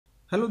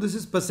Hello, this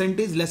is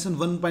percentage lesson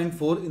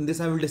 1.4. In this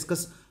I will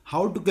discuss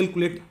how to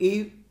calculate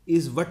A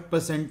is what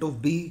percent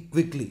of B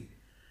quickly.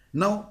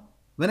 Now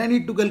when I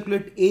need to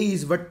calculate A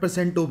is what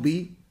percent of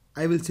B,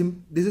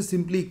 this is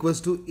simply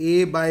equals to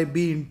A by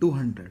B into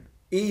 100.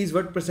 A is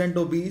what percent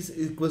of B is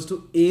equals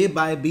to A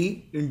by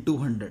B into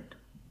 100.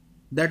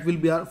 That will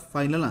be our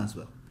final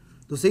answer.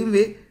 So same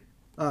way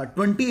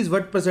 20 is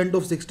what percent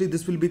of 60,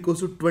 this will be equals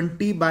to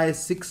 20 by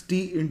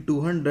 60 into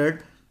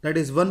 100, that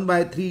is 1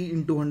 by 3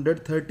 into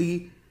 100,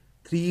 33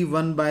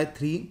 1 by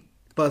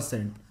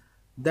 3%.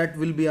 That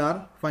will be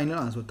our final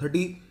answer,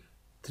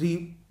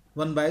 33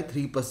 1 by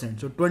 3%.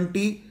 So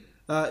 20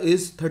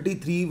 is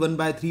 33 1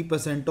 by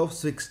 3% of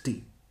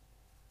 60.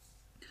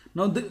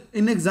 Now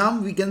in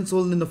exam we can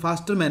solve in the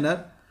faster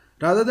manner.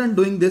 Rather than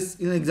doing this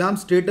in exam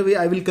straight away,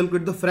 I will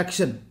calculate the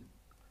fraction.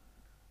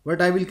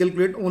 But I will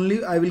calculate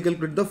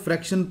the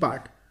fraction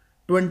part,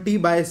 20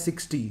 by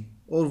 60,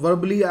 or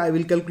verbally I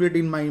will calculate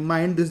in my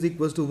mind this is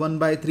equals to 1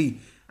 by 3,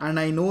 and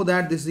I know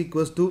that this is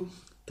equals to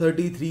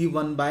 33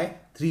 1 by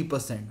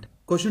 3%.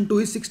 Question 2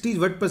 is 60 is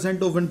what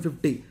percent of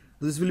 150?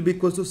 This will be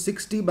equals to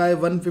 60 by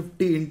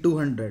 150 into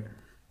 100,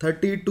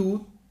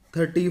 32,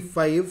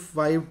 35,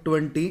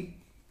 520,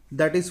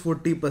 that is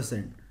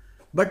 40%.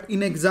 But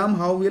in exam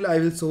how will I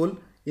will solve?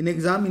 In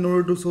exam, in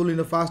order to solve in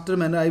a faster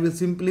manner, I will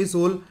simply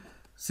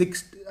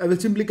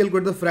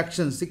calculate the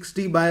fraction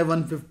 60 by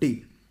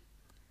 150.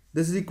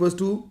 This is equals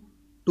to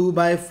 2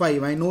 by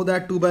 5. I know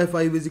that 2 by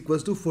 5 is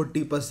equals to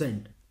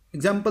 40%.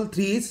 Example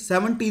 3 is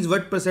 70 is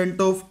what percent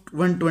of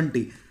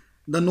 120.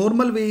 The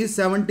normal way is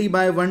 70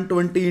 by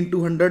 120 into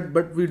 100,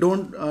 but we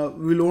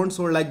won't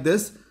solve like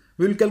this.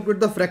 We will calculate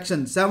the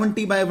fraction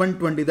 70 by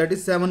 120, that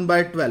is 7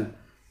 by 12.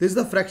 This is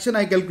the fraction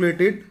I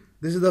calculated.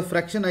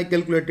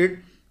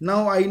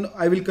 Now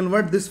I will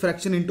convert this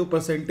fraction into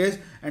percentage,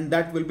 and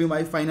that will be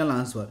my final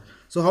answer.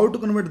 So how to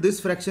convert this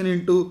fraction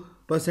into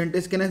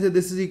percentage? Can I say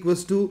this is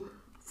equals to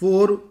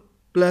 4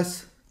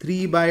 plus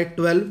 3 by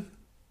 12.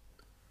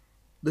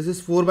 This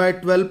is 4 by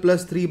 12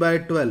 plus 3 by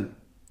 12.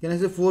 Can I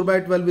say 4 by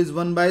 12 is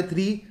 1 by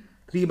 3,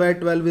 3 by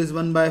 12 is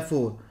 1 by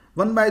 4.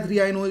 1 by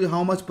 3 I know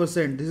how much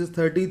percent. This is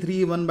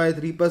 33 1 by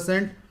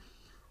 3%.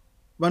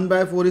 1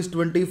 by 4 is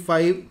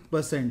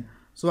 25%.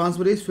 So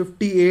answer is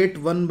 58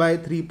 1 by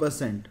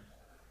 3%.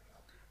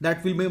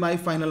 That will be my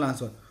final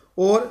answer.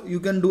 Or you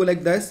can do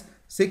like this,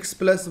 6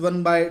 plus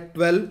 1 by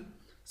 12.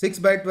 6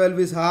 by 12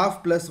 is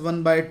half plus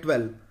 1 by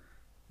 12.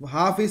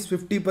 Half is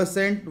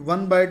 50%.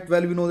 1 by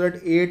 12 we know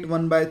that 8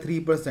 1 by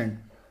 3%.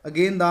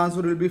 Again the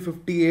answer will be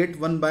 58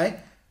 1 by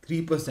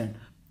 3%.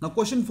 Now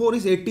question 4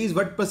 is 80 is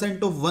what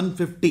percent of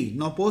 150.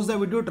 Now pause the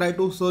video, try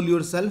to solve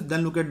yourself,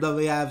 then look at the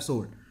way I have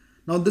solved.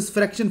 Now this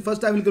fraction,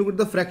 first I will calculate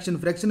the fraction.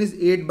 Fraction is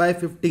 8 by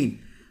 15.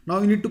 Now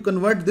you need to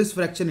convert this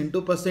fraction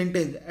into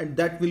percentage, and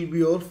that will be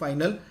your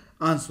final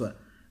answer.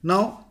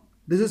 Now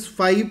this is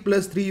 5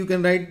 plus 3, you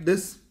can write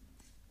this.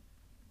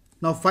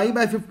 Now 5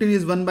 by 15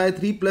 is 1 by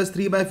 3 plus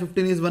 3 by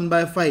 15 is 1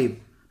 by 5.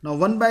 Now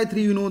 1 by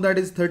 3 you know that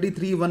is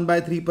 33 1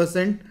 by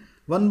 3%.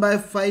 1 by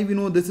 5 you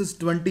know this is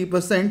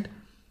 20%.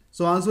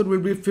 So answer will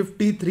be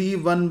 53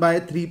 1 by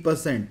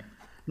 3%.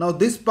 Now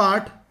this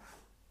part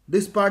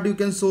you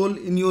can solve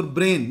in your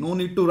brain. No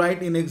need to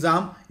write in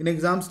exam. In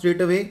exam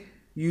straight away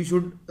you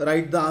should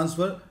write the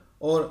answer,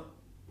 or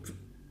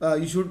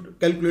you should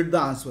calculate the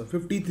answer.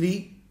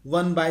 53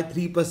 1 by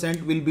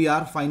 3% will be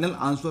our final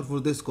answer for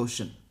this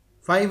question.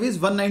 5 is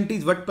 190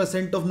 is what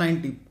percent of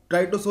 90.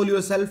 Try to solve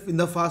yourself in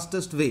the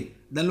fastest way.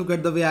 Then look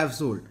at the way I have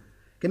solved.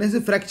 Can I say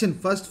fraction?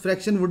 First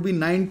fraction would be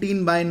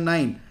 19 by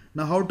 9.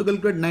 Now how to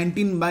calculate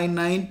 19 by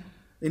 9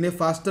 in a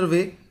faster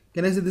way?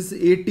 Can I say this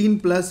is 18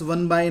 plus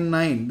 1 by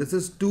 9. This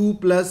is 2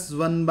 plus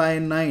 1 by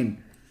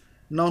 9.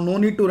 Now no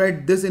need to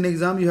write this in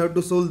exam. You have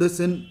to solve this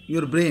in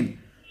your brain.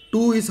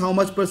 2 is how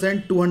much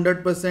percent?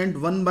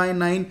 200%. 1 by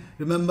 9.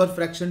 Remember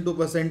fraction to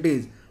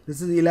percentage.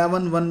 This is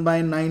 11 1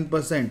 by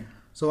 9%.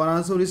 So our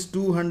answer is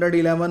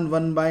 211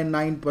 1 by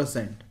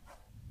 9%.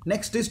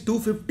 Next is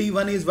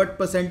 251 is what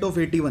percent of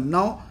 81.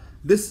 Now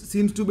this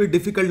seems to be a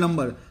difficult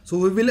number. So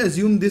we will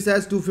assume this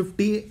as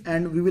 250,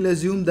 and we will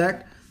assume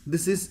that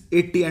this is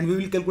 80, and we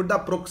will calculate the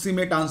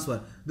approximate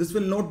answer. This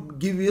will not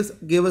give us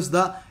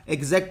the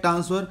exact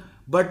answer,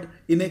 but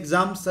in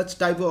exam such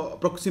type of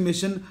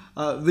approximation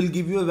will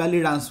give you a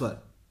valid answer.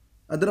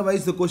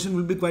 Otherwise the question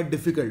will be quite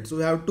difficult. So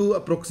we have to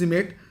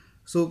approximate.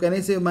 So can I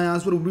say my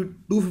answer will be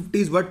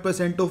 250 is what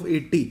percent of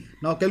 80.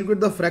 Now calculate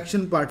the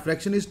fraction part.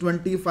 Fraction is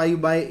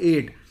 25 by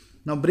 8.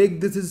 Now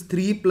break this is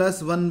 3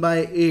 plus 1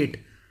 by 8.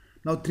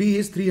 Now 3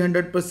 is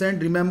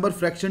 300%. Remember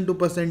fraction to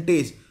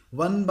percentage.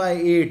 1 by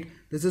 8.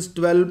 This is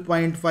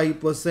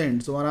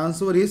 12.5%. So our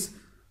answer is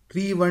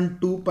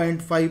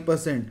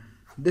 312.5%.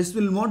 This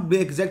will not be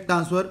exact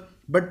answer,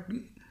 but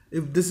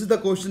if this is the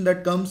question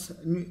that comes,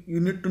 you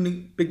need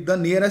to pick the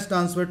nearest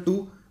answer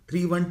to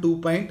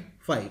 312.5.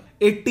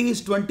 80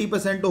 is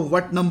 20% of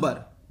what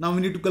number? Now we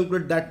need to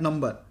calculate that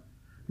number.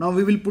 Now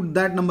we will put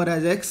that number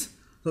as x.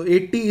 So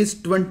 80 is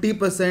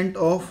 20%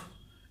 of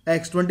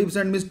x.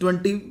 20% means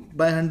 20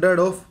 by 100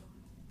 of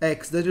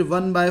x. That is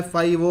 1 by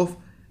 5 of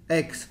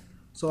x.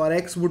 So our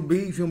x would be,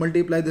 if you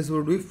multiply this,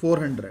 would be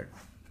 400.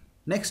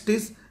 Next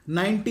is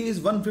 90 is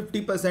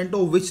 150%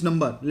 of which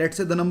number? Let's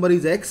say the number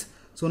is x.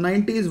 So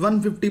 90 is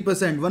 150%.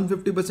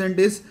 150%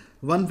 is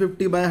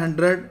 150 by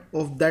 100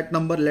 of that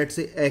number. Let's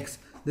say x.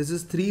 This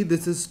is 3,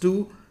 this is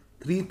 2,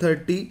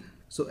 330.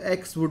 So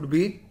x would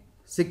be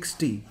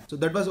 60. So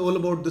that was all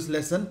about this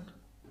lesson.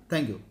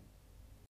 Thank you.